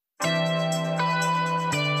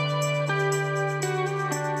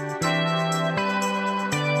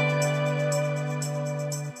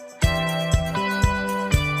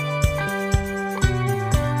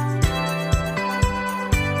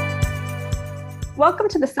Welcome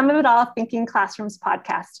to the Sum of It All Thinking Classrooms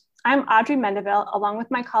podcast. I'm Audrey Mendeville, along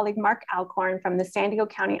with my colleague Mark Alcorn from the San Diego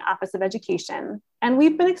County Office of Education, and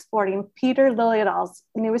we've been exploring Peter Liljedahl's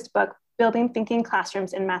newest book, Building Thinking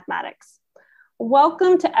Classrooms in Mathematics.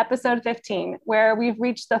 Welcome to episode 15, where we've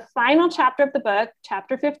reached the final chapter of the book,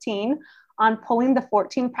 chapter 15, on pulling the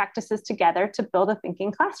 14 practices together to build a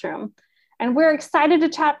thinking classroom. And we're excited to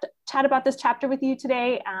chat about this chapter with you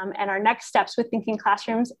today and our next steps with thinking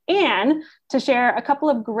classrooms, and to share a couple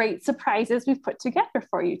of great surprises we've put together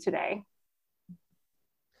for you today.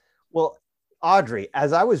 Well, Audrey,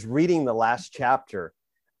 as I was reading the last chapter,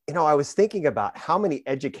 I was thinking about how many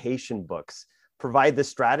education books provide the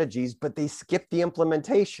strategies, but they skip the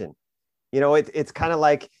implementation. It's kind of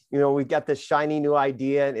like, we've got this shiny new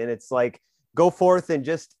idea and it's like, go forth and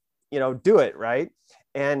just, do it, right?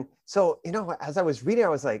 And so, as I was reading, I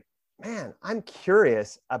was like, man, I'm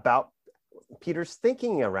curious about Peter's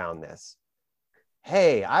thinking around this.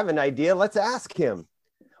 Hey, I have an idea. Let's ask him.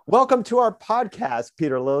 Welcome to our podcast,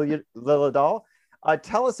 Peter Liljedahl.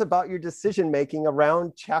 Tell us about your decision-making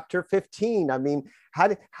around chapter 15. I mean, how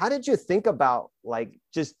did you think about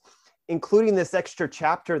just including this extra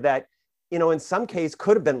chapter that, in some case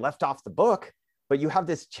could have been left off the book, but you have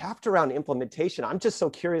this chapter around implementation. I'm just so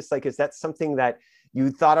curious, is that something that you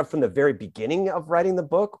thought of from the very beginning of writing the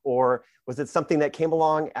book, or was it something that came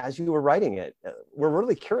along as you were writing it? We're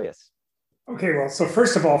really curious. Okay, well, so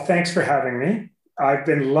first of all, thanks for having me. I've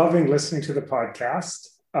been loving listening to the podcast.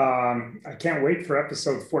 I can't wait for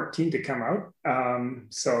episode 14 to come out.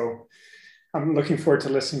 So I'm looking forward to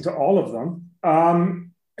listening to all of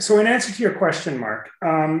them. So in answer to your question, Mark,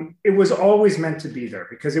 it was always meant to be there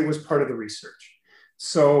because it was part of the research.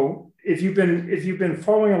 So if you've been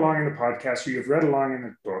following along in the podcast or you've read along in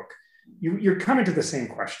the book, you're coming to the same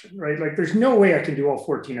question, right? There's no way I can do all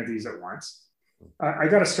 14 of these at once. I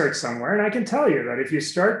got to start somewhere. And I can tell you that if you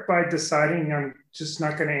start by deciding I'm just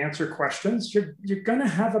not going to answer questions, you're going to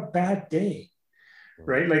have a bad day,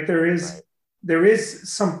 right? There is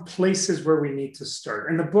some places where we need to start.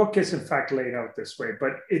 And the book is in fact laid out this way,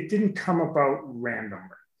 but it didn't come about randomly.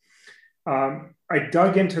 I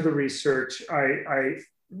dug into the research.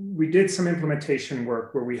 We did some implementation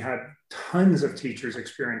work where we had tons of teachers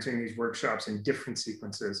experiencing these workshops in different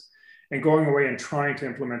sequences and going away and trying to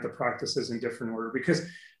implement the practices in different order, because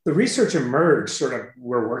the research emerged sort of,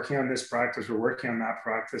 we're working on this practice, we're working on that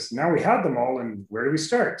practice. Now we had them all, and where do we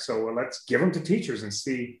start? So let's give them to teachers and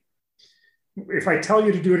see, if I tell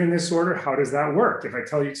you to do it in this order, how does that work? If I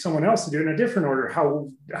tell you someone else to do it in a different order,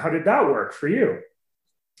 how did that work for you?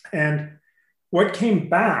 And what came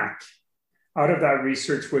back out of that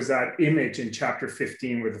research was that image in chapter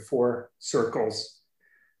 15 with the 4 circles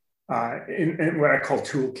in what I call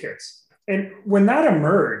toolkits. And when that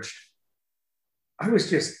emerged, I was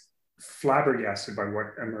just flabbergasted by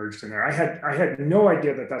what emerged in there. I had no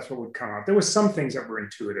idea that that's what would come out. There was some things that were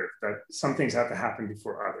intuitive, that some things had to happen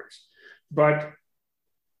before others. But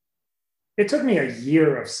it took me a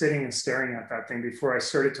year of sitting and staring at that thing before I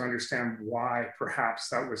started to understand why perhaps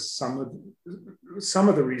that was some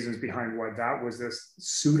of the reasons behind why that was this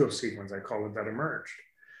pseudo sequence, I call it, that emerged.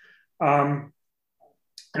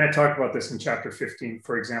 And I talked about this in chapter 15,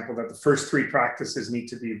 for example, that the first 3 practices need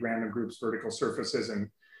to be random groups, vertical surfaces,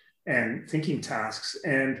 and thinking tasks.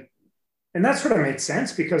 And that sort of made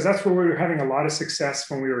sense because that's where we were having a lot of success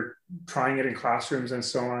when we were trying it in classrooms and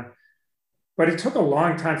so on. But it took a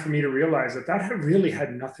long time for me to realize that really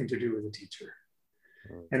had nothing to do with the teacher.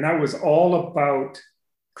 And that was all about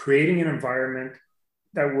creating an environment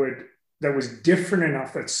that was different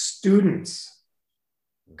enough that students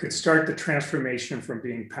could start the transformation from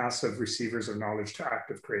being passive receivers of knowledge to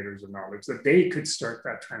active creators of knowledge, that they could start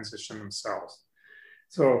that transition themselves.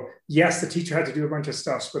 So yes, the teacher had to do a bunch of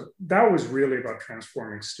stuff, but that was really about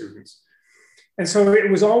transforming students. And so it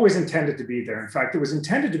was always intended to be there. In fact, it was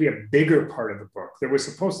intended to be a bigger part of the book. There was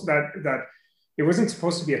supposed to, that it wasn't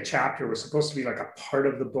supposed to be a chapter, it was supposed to be like a part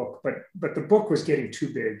of the book, but the book was getting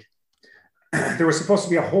too big. There was supposed to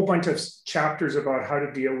be a whole bunch of chapters about how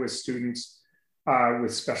to deal with students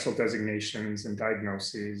with special designations and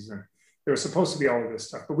diagnoses. And there was supposed to be all of this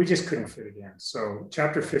stuff, but we just couldn't fit it in. So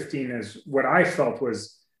chapter 15 is what I felt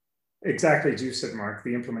was exactly as you said, Mark,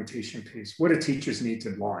 the implementation piece. What do teachers need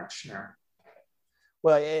to launch now?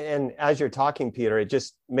 Well, and as you're talking, Peter, it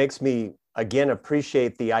just makes me, again,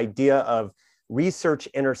 appreciate the idea of research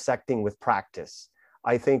intersecting with practice.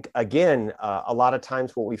 I think, again, a lot of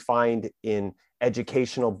times what we find in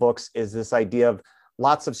educational books is this idea of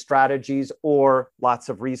lots of strategies or lots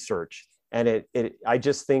of research. And I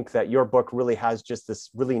just think that your book really has just this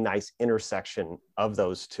really nice intersection of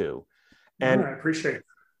those two. And I appreciate it.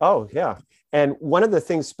 Oh, yeah. And one of the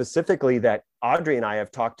things specifically that Audrey and I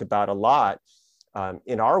have talked about a lot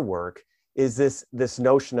in our work is this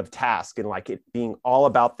notion of task and like it being all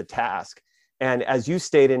about the task. And as you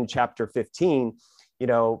state in chapter 15, you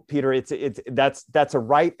know, Peter, that's a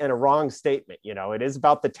right and a wrong statement. You know, it is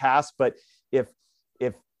about the task, but if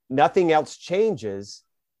nothing else changes,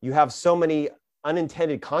 you have so many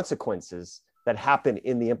unintended consequences that happen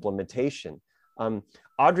in the implementation.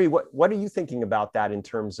 Audrey, what are you thinking about that in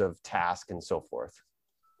terms of task and so forth?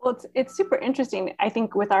 Well, it's super interesting. I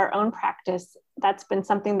think with our own practice, that's been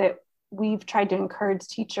something that we've tried to encourage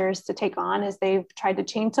teachers to take on as they've tried to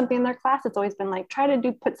change something in their class. It's always been like,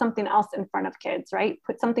 put something else in front of kids, right?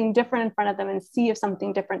 Put something different in front of them and see if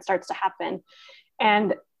something different starts to happen.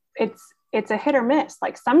 And it's a hit or miss.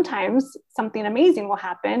 Like sometimes something amazing will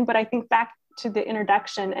happen, but I think back to the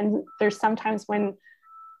introduction, and there's sometimes when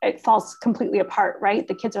it falls completely apart, right?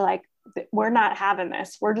 The kids are like, we're not having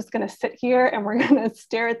this. We're just going to sit here and we're going to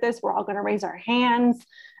stare at this. We're all going to raise our hands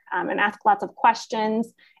and ask lots of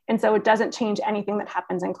questions. And so it doesn't change anything that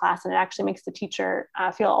happens in class, and it actually makes the teacher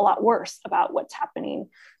feel a lot worse about what's happening.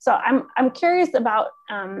 So I'm curious about,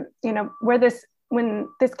 when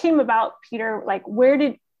this came about, Peter, like where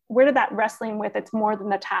did that wrestling with it's more than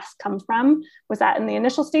the task come from? Was that in the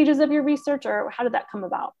initial stages of your research, or how did that come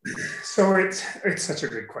about? So it's such a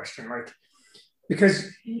good question, like, because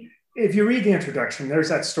if you read the introduction, there's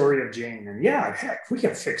that story of Jane, and yeah, heck, we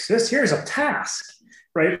can fix this. Here's a task,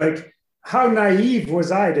 right? Like, how naive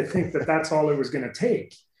was I to think that that's all it was going to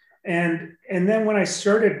take? And then when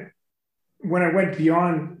I went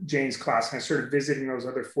beyond Jane's class and I started visiting those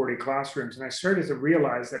other 40 classrooms, and I started to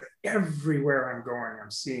realize that everywhere I'm going,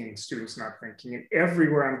 I'm seeing students not thinking, and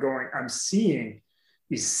everywhere I'm going, I'm seeing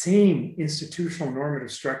these same institutional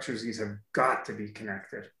normative structures. These have got to be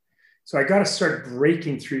connected. So I got to start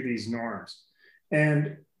breaking through these norms.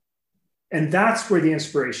 And that's where the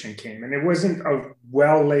inspiration came. And it wasn't a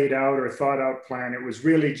well laid out or thought out plan. It was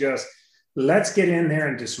really just, let's get in there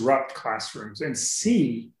and disrupt classrooms and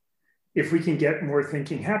see if we can get more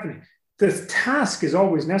thinking happening. The task is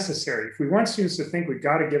always necessary. If we want students to think, we've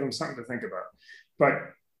got to give them something to think about.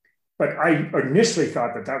 But I initially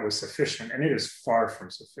thought that was sufficient, and it is far from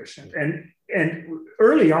sufficient. And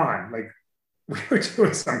early on, like, we were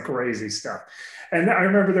doing some crazy stuff. And I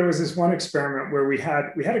remember there was this one experiment where we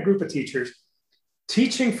had a group of teachers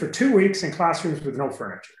teaching for 2 weeks in classrooms with no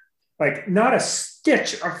furniture, like not a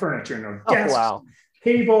stitch of furniture, no desk,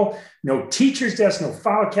 table, no teacher's desk, no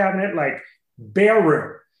file cabinet, like bare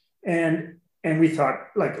room. And we thought,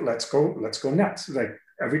 like, let's go nuts. Like,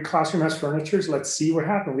 every classroom has furniture. Let's see what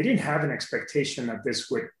happens. We didn't have an expectation that this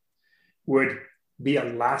would be a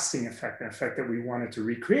lasting effect, an effect that we wanted to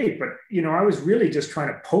recreate. But, you know, I was really just trying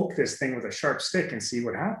to poke this thing with a sharp stick and see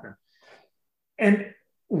what happened. And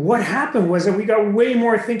what happened was that we got way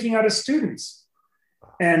more thinking out of students.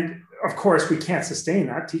 And of course, we can't sustain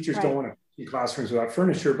that. Teachers don't want to be in classrooms without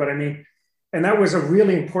furniture. But I mean, and that was a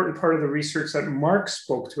really important part of the research that Mark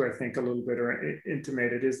spoke to, I think, a little bit, or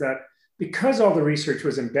intimated, is that because all the research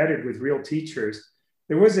was embedded with real teachers,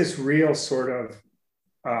 there was this real sort of,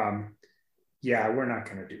 yeah, we're not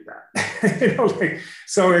going to do that. You know, like,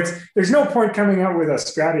 so there's no point coming out with a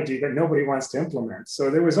strategy that nobody wants to implement.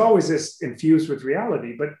 So there was always this infused with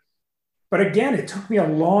reality. But again, it took me a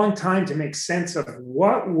long time to make sense of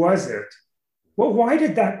what was it? Well, why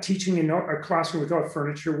did that teaching in a classroom without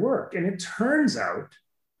furniture work? And it turns out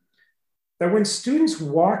that when students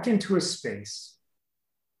walk into a space,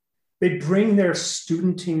 they bring their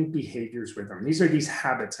studenting behaviors with them. These are these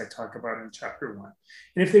habits I talk about in chapter 1.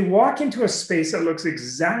 And if they walk into a space that looks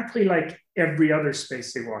exactly like every other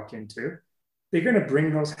space they walk into, they're going to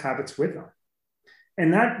bring those habits with them.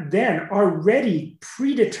 And that then already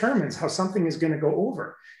predetermines how something is going to go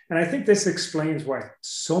over. And I think this explains why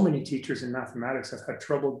so many teachers in mathematics have had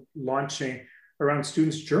trouble launching around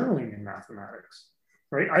students journaling in mathematics,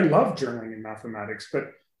 right? I love journaling in mathematics,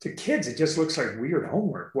 but to kids, it just looks like weird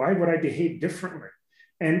homework. Why would I behave differently?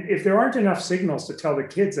 And if there aren't enough signals to tell the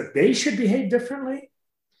kids that they should behave differently,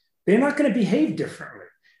 they're not going to behave differently.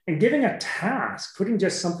 And giving a task, putting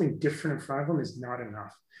just something different in front of them is not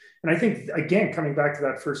enough. And I think, again, coming back to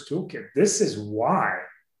that first toolkit, this is why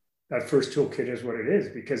that first toolkit is what it is,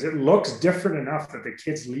 because it looks different enough that the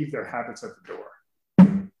kids leave their habits at the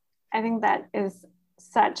door. I think that is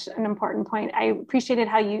such an important point. I appreciated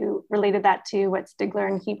how you related that to what Stigler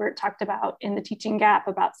and Hebert talked about in the teaching gap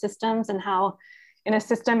about systems, and how in a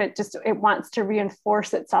system, it wants to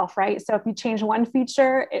reinforce itself, right? So if you change one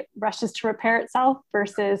feature, it rushes to repair itself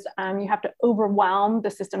versus you have to overwhelm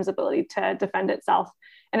the system's ability to defend itself.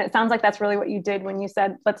 And it sounds like that's really what you did when you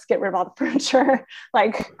said, let's get rid of all the furniture.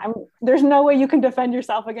 Like, there's no way you can defend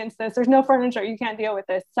yourself against this. There's no furniture. You can't deal with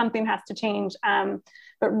this. Something has to change.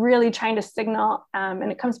 But really trying to signal,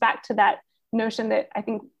 and it comes back to that notion that I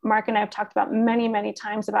think Mark and I have talked about many, many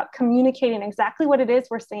times about communicating exactly what it is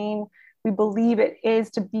we're saying we believe it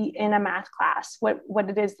is to be in a math class, what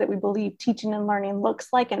it is that we believe teaching and learning looks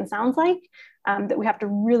like and sounds like, that we have to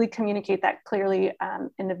really communicate that clearly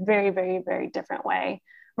in a very, very, very different way.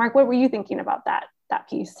 Mark, what were you thinking about that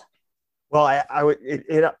piece? Well,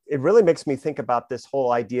 it really makes me think about this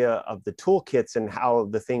whole idea of the toolkits and how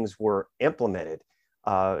the things were implemented.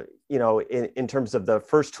 In terms of the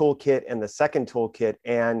first toolkit and the second toolkit,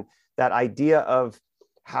 and that idea of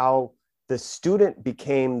how the student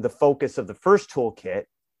became the focus of the first toolkit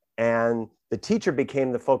and the teacher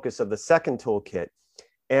became the focus of the second toolkit.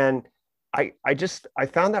 And I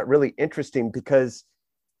found that really interesting because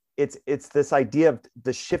it's this idea of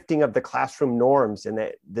the shifting of the classroom norms and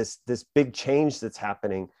this big change that's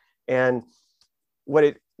happening. And what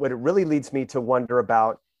it really leads me to wonder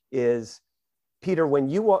about is, Peter, when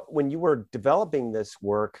you were developing this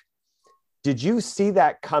work, did you see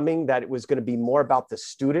that coming, that it was going to be more about the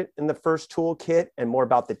student in the first toolkit and more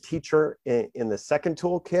about the teacher in the second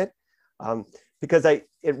toolkit? Because it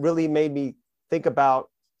really made me think about,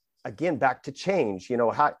 again, back to change.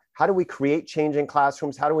 How do we create change in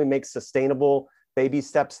classrooms? How do we make sustainable baby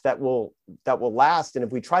steps that will last? And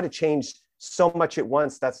if we try to change so much at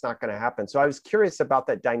once, that's not going to happen. So I was curious about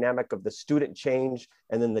that dynamic of the student change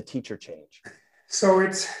and then the teacher change. So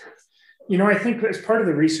it's, I think as part of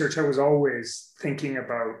the research, I was always thinking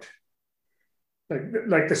about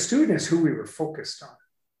like the student is who we were focused on,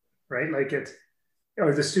 right? Like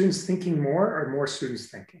are the students thinking more or more students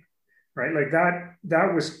thinking, right? Like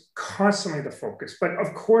that was constantly the focus. But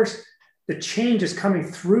of course, the change is coming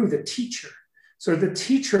through the teacher. So the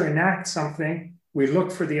teacher enacts something, we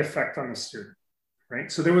look for the effect on the student,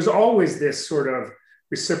 right? So there was always this sort of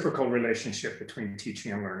reciprocal relationship between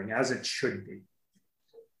teaching and learning, as it should be.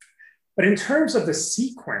 But in terms of the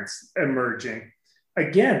sequence emerging,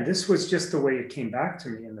 again, this was just the way it came back to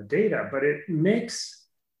me in the data, but it makes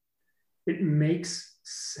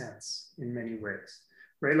sense in many ways,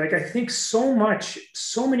 right? Like, I think so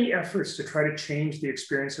many efforts to try to change the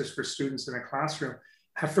experiences for students in a classroom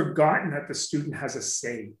have forgotten that the student has a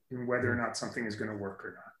say in whether or not something is going to work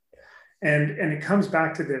or not. And it comes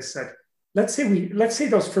back to this, that let's say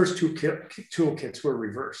those first two toolkits were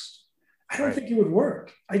reversed. I don't think it would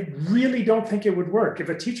work. I really don't think it would work. If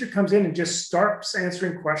a teacher comes in and just starts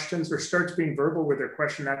answering questions or starts being verbal with their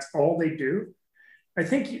question, that's all they do, I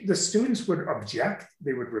think the students would object,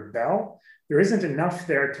 they would rebel. There isn't enough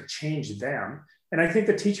there to change them. And I think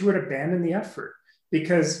the teacher would abandon the effort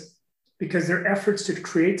because their efforts to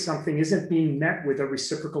create something isn't being met with a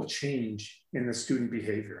reciprocal change in the student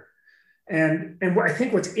behavior. And I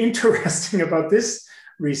think what's interesting about this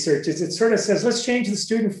research is it sort of says, let's change the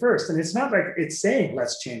student first. And it's not like it's saying,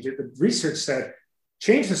 let's change it. The research said,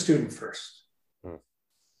 change the student first.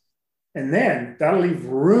 And then that'll leave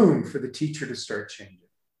room for the teacher to start changing.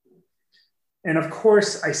 And of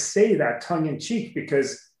course, I say that tongue in cheek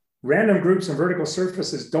because random groups and vertical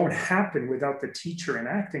surfaces don't happen without the teacher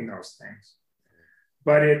enacting those things.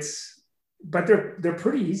 But they're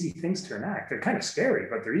pretty easy things to enact. They're kind of scary,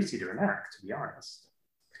 but they're easy to enact, to be honest.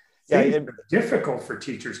 Things that are difficult for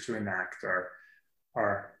teachers to enact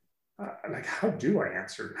are like, how do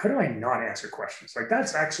I not answer questions? Like,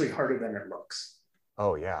 that's actually harder than it looks.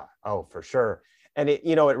 Oh yeah, oh for sure. And it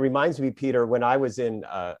reminds me, Peter, when I was in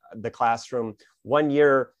the classroom, one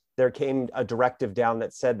year there came a directive down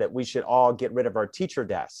that said that we should all get rid of our teacher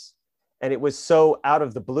desks. And it was so out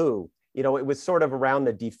of the blue. It was sort of around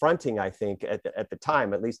the defronting, I think, at the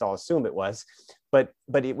time, at least I'll assume it was. But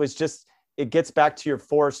it was just, it gets back to your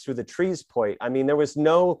forest through the trees point. I mean, there was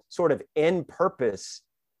no sort of end purpose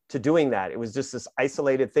to doing that. It was just this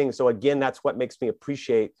isolated thing. So again, that's what makes me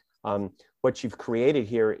appreciate what you've created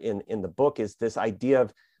here in the book, is this idea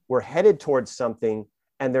of we're headed towards something,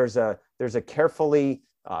 and there's a carefully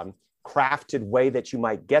crafted way that you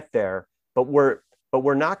might get there, but we're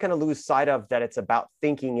not going to lose sight of that it's about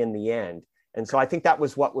thinking in the end. And so I think that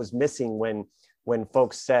was what was missing when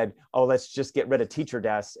folks said, oh, let's just get rid of teacher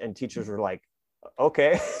desks, and teachers were like,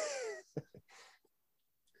 okay.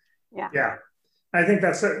 Yeah. I think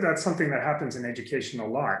that's something that happens in education a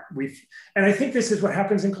lot. And I think this is what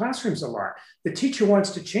happens in classrooms a lot. The teacher wants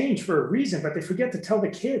to change for a reason, but they forget to tell the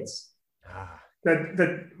kids.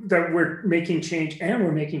 that we're making change, and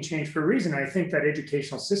we're making change for a reason. I think that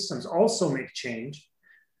educational systems also make change.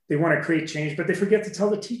 They want to create change, but they forget to tell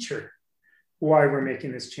the teacher why we're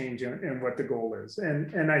making this change and what the goal is.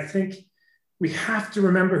 And I think we have to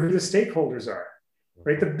remember who the stakeholders are,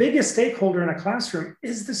 right? The biggest stakeholder in a classroom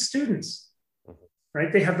is the students,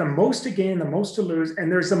 right? They have the most to gain, the most to lose,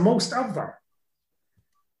 and there's the most of them,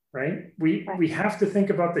 right? We have to think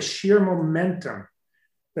about the sheer momentum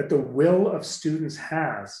that the will of students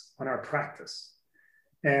has on our practice.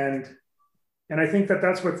 And I think that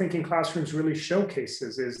that's what Thinking Classrooms really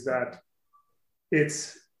showcases, is that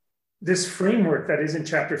it's this framework that is in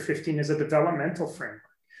chapter 15 is a developmental framework,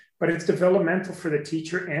 but it's developmental for the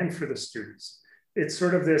teacher and for the students. It's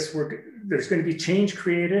sort of this, there's going to be change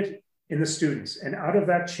created in the students. And out of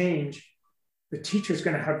that change, the teacher's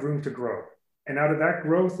going to have room to grow. And out of that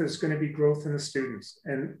growth is going to be growth in the students.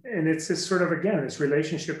 And it's this sort of, again, this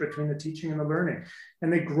relationship between the teaching and the learning.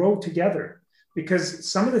 And they grow together, because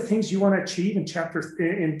some of the things you want to achieve in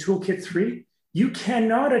Toolkit 3, you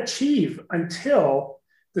cannot achieve until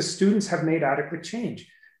the students have made adequate change.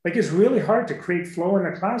 Like, it's really hard to create flow in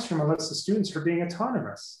the classroom unless the students are being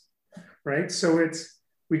autonomous, right? So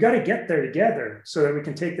we got to get there together so that we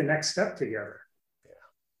can take the next step together.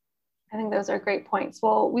 I think those are great points.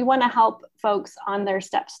 Well, we want to help folks on their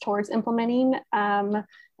steps towards implementing and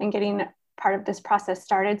getting part of this process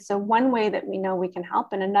started. So one way that we know we can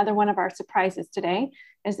help, and another one of our surprises today,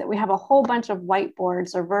 is that we have a whole bunch of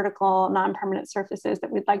whiteboards or vertical non-permanent surfaces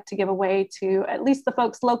that we'd like to give away to at least the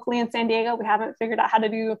folks locally in San Diego. We haven't figured out how to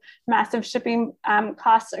do massive shipping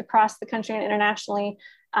costs across the country and internationally.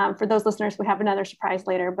 For those listeners, we have another surprise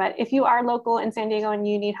later. But if you are local in San Diego and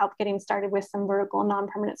you need help getting started with some vertical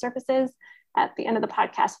non-permanent surfaces, at the end of the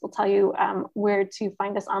podcast, we'll tell you where to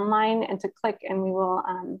find us online and to click, and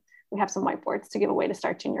we have some whiteboards to give away to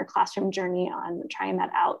start in your classroom journey on trying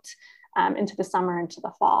that out into the summer, into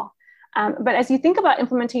the fall. But as you think about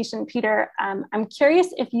implementation, Peter, I'm curious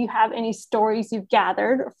if you have any stories you've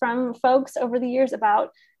gathered from folks over the years about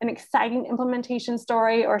an exciting implementation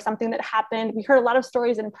story or something that happened. We heard a lot of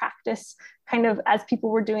stories in practice kind of as people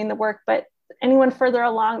were doing the work, but anyone further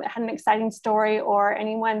along that had an exciting story, or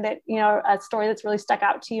anyone that, a story that's really stuck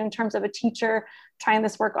out to you in terms of a teacher trying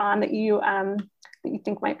this work on that you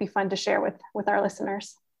think might be fun to share with our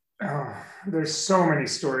listeners? Oh, there's so many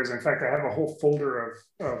stories. In fact, I have a whole folder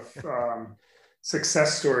of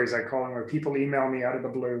success stories, I call them, where people email me out of the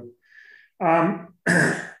blue. I'll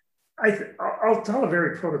tell a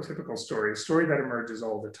very prototypical story, a story that emerges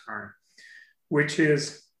all the time, which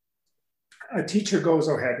is a teacher goes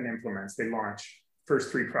ahead and implements. They launch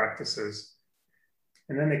first 3 practices,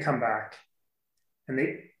 and then they come back, and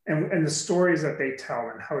the stories that they tell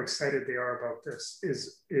and how excited they are about this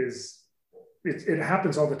it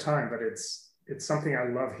happens all the time, but it's something I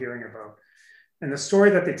love hearing about. And the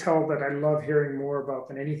story that they tell that I love hearing more about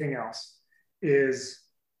than anything else is,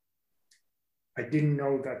 I didn't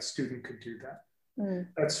know that student could do that.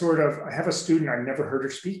 That sort of, I have a student, I've never heard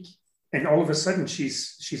her speak, and all of a sudden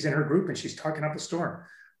she's in her group and she's talking up a storm.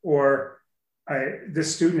 Or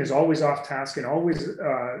this student is always off task and always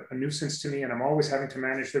a nuisance to me, and I'm always having to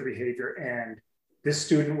manage their behavior. And this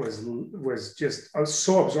student was just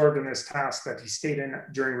so absorbed in this task that he stayed in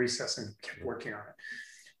during recess and kept working on it,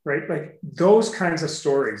 right? Like those kinds of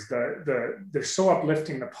stories, they're so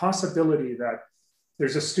uplifting. The possibility that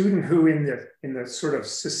there's a student who in the sort of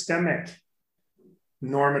systemic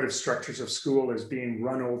normative structures of school is being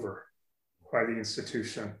run over by the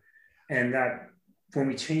institution. And that when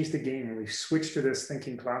we change the game and we switch to this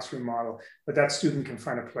thinking classroom model, that student can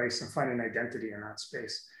find a place and find an identity in that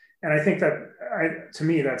space. And I think that, to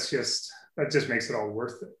me, that just makes it all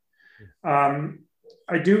worth it.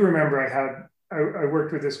 I do remember I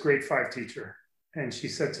worked with this grade 5 teacher, and she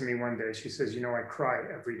said to me one day, she says, I cry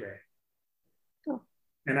every day. Oh.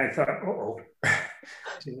 And I thought, uh-oh.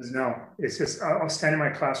 She says, no, it's just, I'll stand in my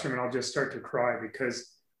classroom and I'll just start to cry,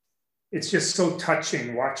 because it's just so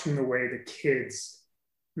touching watching the way the kids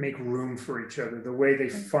make room for each other, the way they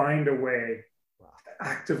find a way to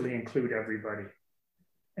actively include everybody.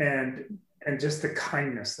 And just the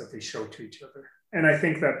kindness that they show to each other. And I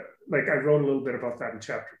think that, like, I wrote a little bit about that in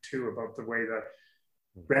chapter 2, about the way that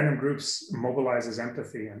random groups mobilizes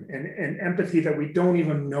empathy and empathy that we don't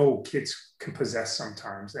even know kids can possess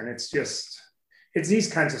sometimes. And it's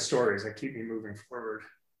these kinds of stories that keep me moving forward,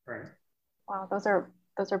 right? Wow, those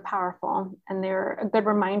are powerful. And they're a good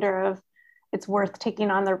reminder of it's worth taking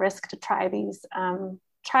on the risk to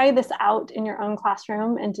try this out in your own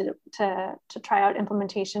classroom, and to try out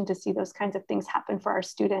implementation to see those kinds of things happen for our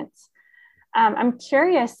students. I'm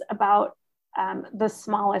curious about the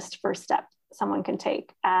smallest first step someone can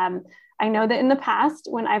take. I know that in the past,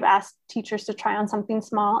 when I've asked teachers to try on something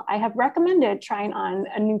small, I have recommended trying on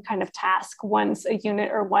a new kind of task once a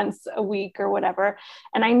unit or once a week or whatever.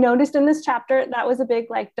 And I noticed in this chapter, that was a big,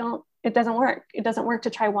 like, it doesn't work. It doesn't work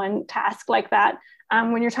to try one task like that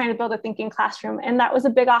when you're trying to build a thinking classroom. And that was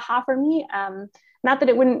a big aha for me. Not that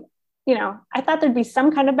it wouldn't, I thought there'd be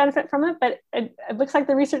some kind of benefit from it, but it looks like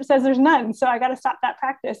the research says there's none. So I got to stop that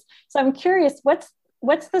practice. So I'm curious, what's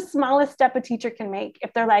the smallest step a teacher can make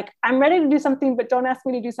if they're like, I'm ready to do something, but don't ask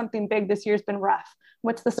me to do something big. This year's been rough.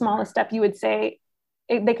 What's the smallest step you would say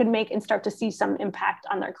they could make and start to see some impact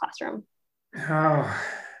on their classroom?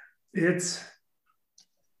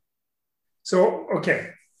 Okay.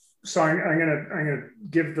 So I'm gonna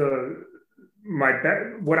give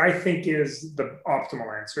what I think is the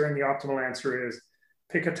optimal answer, and the optimal answer is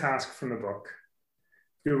pick a task from the book,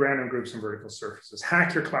 do random groups and vertical surfaces,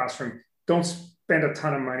 hack your classroom. Don't spend a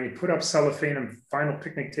ton of money, put up cellophane and vinyl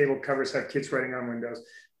picnic table covers, have kids writing on windows.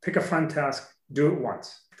 Pick a fun task, do it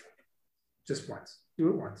once, just once, do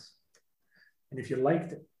it once. And if you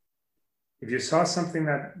liked it, if you saw something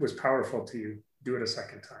that was powerful to you, do it a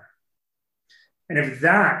second time. And if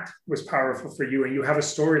that was powerful for you, and you have a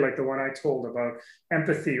story like the one I told about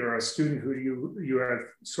empathy, or a student who you have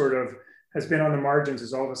sort of has been on the margins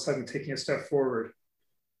is all of a sudden taking a step forward,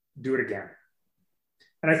 do it again.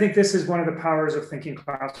 And I think this is one of the powers of thinking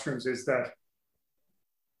classrooms, is that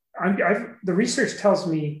the research tells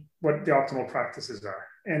me what the optimal practices are,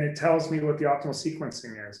 and it tells me what the optimal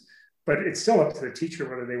sequencing is, but it's still up to the teacher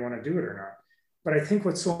whether they want to do it or not. But I think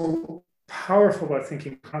what's so powerful about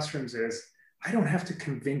thinking classrooms is I don't have to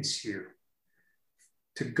convince you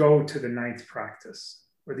to go to the 9th practice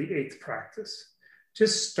or the 8th practice.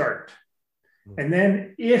 Just start. And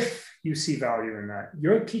then if you see value in that,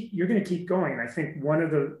 you're going to keep going. And I think one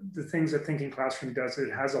of the things that Thinking Classroom does,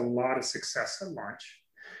 it has a lot of success at launch.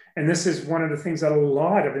 And this is one of the things that a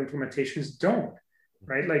lot of implementations don't,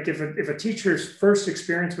 right? Like if a teacher's first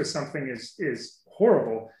experience with something is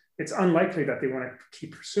horrible, it's unlikely that they want to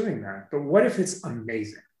keep pursuing that. But what if it's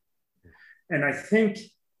amazing? And I think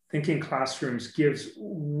Thinking Classrooms gives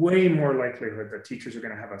way more likelihood that teachers are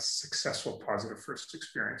going to have a successful, positive first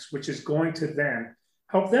experience, which is going to then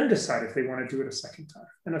help them decide if they want to do it a second time,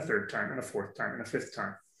 and a third time, and a fourth time, and a fifth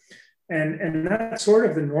time. And that's sort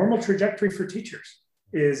of the normal trajectory for teachers,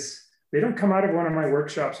 is they don't come out of one of my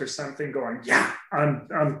workshops or something going, yeah,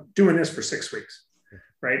 I'm doing this for 6 weeks,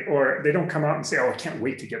 right? Or they don't come out and say, oh, I can't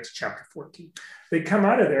wait to get to chapter 14. They come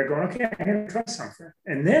out of there going, okay, I'm going to try something.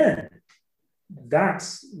 And then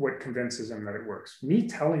that's what convinces them that it works. Me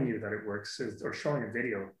telling you that it works or showing a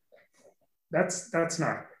video, that's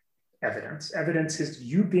not evidence. Evidence is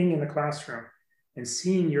you being in the classroom and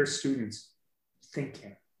seeing your students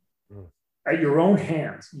thinking at your own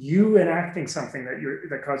hands, you enacting something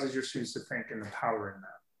that causes your students to think, and the power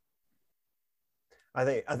in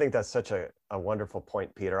that. I think that's such a wonderful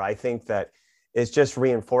point, Peter. I think that it just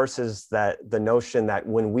reinforces that the notion that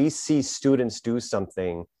when we see students do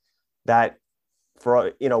something that,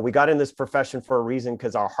 we got in this profession for a reason,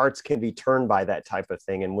 because our hearts can be turned by that type of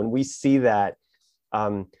thing. And when we see that,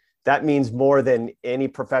 that means more than any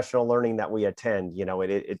professional learning that we attend.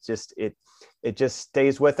 It just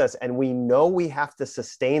stays with us, and we know we have to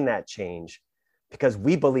sustain that change because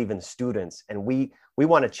we believe in students and we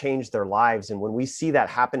want to change their lives. And when we see that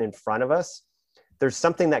happen in front of us, there's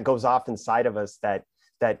something that goes off inside of us that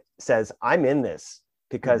says, I'm in this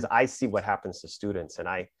because I see what happens to students. And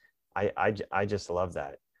I just love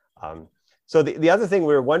that. So the other thing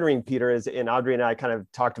we were wondering, Peter, is, and Audrey and I kind of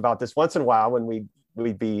talked about this once in a while when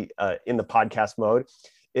we'd be in the podcast mode,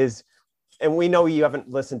 is, and we know you haven't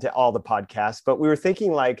listened to all the podcasts, but we were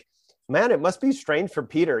thinking like, man, it must be strange for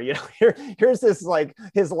Peter. Here's this like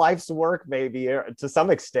his life's work maybe to some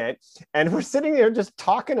extent, and we're sitting there just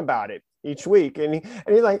talking about it each week, and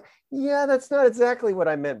he's like, yeah, that's not exactly what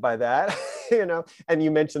I meant by that, And you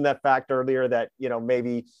mentioned that fact earlier that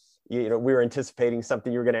maybe we were anticipating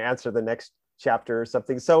something you were going to answer the next chapter or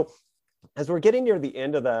something. So as we're getting near the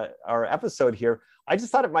end of our episode here, I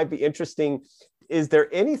just thought it might be interesting. Is there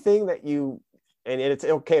anything that and it's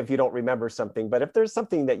okay if you don't remember something, but if there's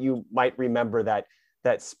something that you might remember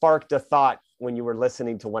that sparked a thought when you were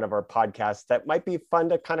listening to one of our podcasts that might be fun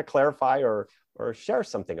to kind of clarify or share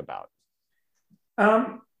something about?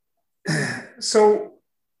 So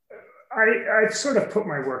I've sort of put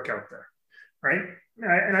my work out there, right?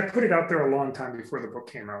 And I put it out there a long time before the book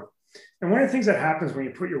came out. And one of the things that happens when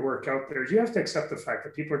you put your work out there is you have to accept the fact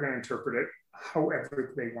that people are going to interpret it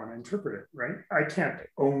however they want to interpret it, right? I can't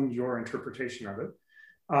own your interpretation of it.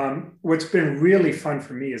 What's been really fun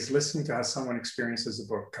for me is listening to how someone experiences a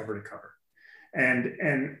book cover to cover.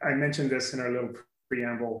 And I mentioned this in our little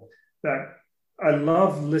preamble, that I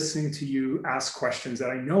love listening to you ask questions that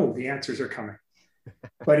I know the answers are coming.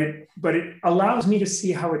 But it allows me to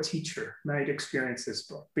see how a teacher might experience this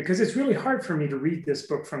book, because it's really hard for me to read this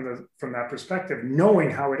book from that perspective,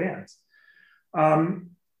 knowing how it ends.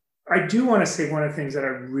 I do want to say one of the things that I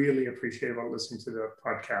really appreciate about listening to the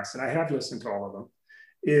podcast, and I have listened to all of them,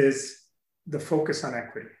 is the focus on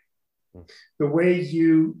equity. The way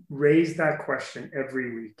you raise that question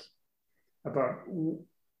every week about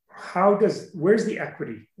where's the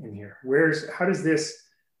equity in here? How does this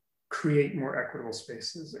create more equitable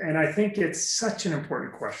spaces? And I think it's such an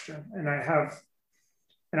important question. And I've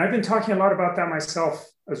been talking a lot about that myself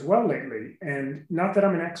as well lately. And not that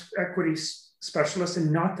I'm an equity specialist,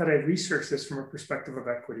 and not that I research this from a perspective of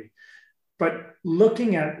equity, but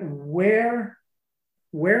looking at where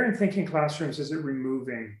in thinking classrooms is it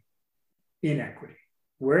removing inequity?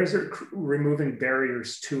 Where is it removing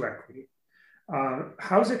barriers to equity?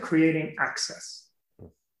 How is it creating access?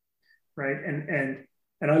 Right? And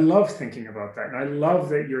I love thinking about that. And I love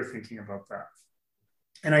that you're thinking about that.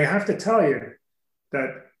 And I have to tell you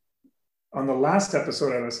that on the last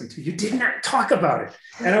episode I listened to, you did not talk about it.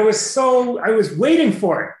 And I was waiting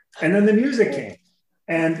for it. And then the music came.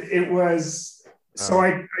 And it was, so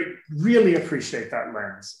I really appreciate that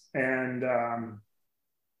lens. And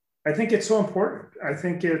I think it's so important. I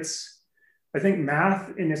think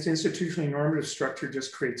math in its institutionally normative structure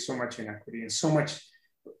just creates so much inequity and so much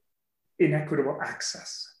inequitable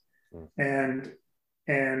access. And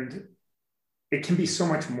it can be so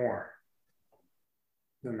much more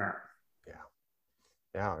than that.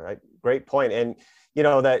 Yeah, right. Great point. And you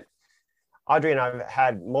know that Audrey and I have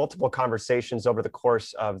had multiple conversations over the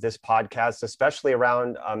course of this podcast, especially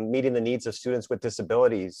around meeting the needs of students with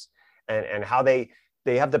disabilities, and how they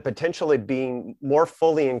have the potential of being more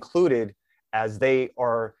fully included as they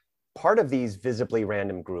are part of these visibly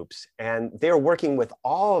random groups. And they're working with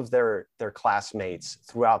all of their classmates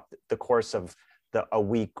throughout the course of a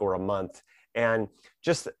week or a month. And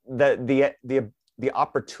just the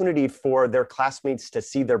opportunity for their classmates to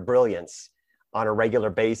see their brilliance on a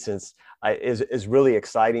regular basis is really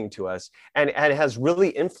exciting to us, and has really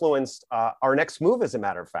influenced our next move, as a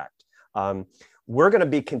matter of fact. We're going to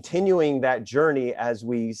be continuing that journey as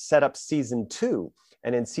we set up season 2.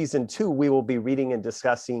 And in season 2, we will be reading and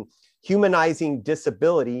discussing Humanizing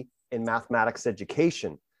Disability in Mathematics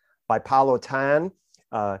Education by Paulo Tan,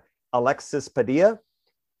 Alexis Padilla,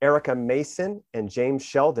 Erica Mason, and James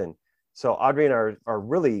Sheldon. So Audrey and I are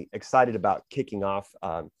really excited about kicking off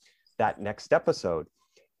that next episode.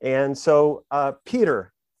 And so,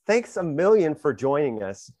 Peter, thanks a million for joining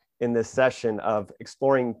us in this session of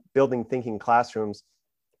exploring building thinking classrooms.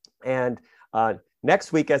 And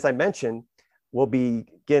next week, as I mentioned, we'll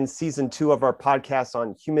begin season 2 of our podcast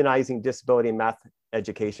on humanizing disability in math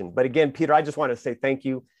education. But again, Peter, I just want to say thank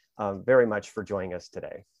you very much for joining us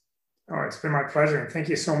today. Oh, it's been my pleasure. And thank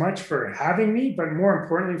you so much for having me, but more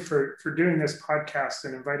importantly, for doing this podcast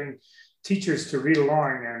and inviting teachers to read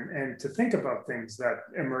along and to think about things that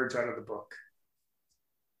emerge out of the book.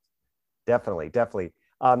 Definitely.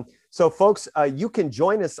 So folks, you can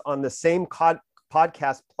join us on the same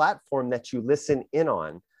podcast platform that you listen in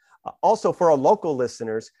on. Also, for our local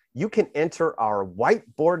listeners, you can enter our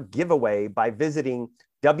whiteboard giveaway by visiting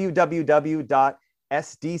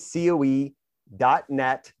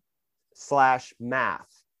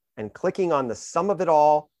www.sdcoe.net/math and clicking on the Sum of It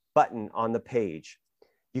All button on the page.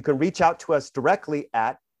 You can reach out to us directly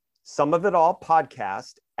at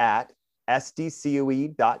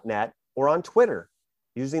sumofitallpodcast@sdcoe.net or on Twitter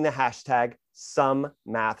using the hashtag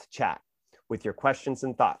SumMathChat with your questions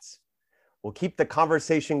and thoughts. We'll keep the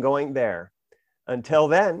conversation going there. Until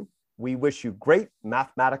then, we wish you great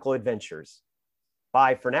mathematical adventures.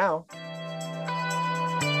 Bye for now.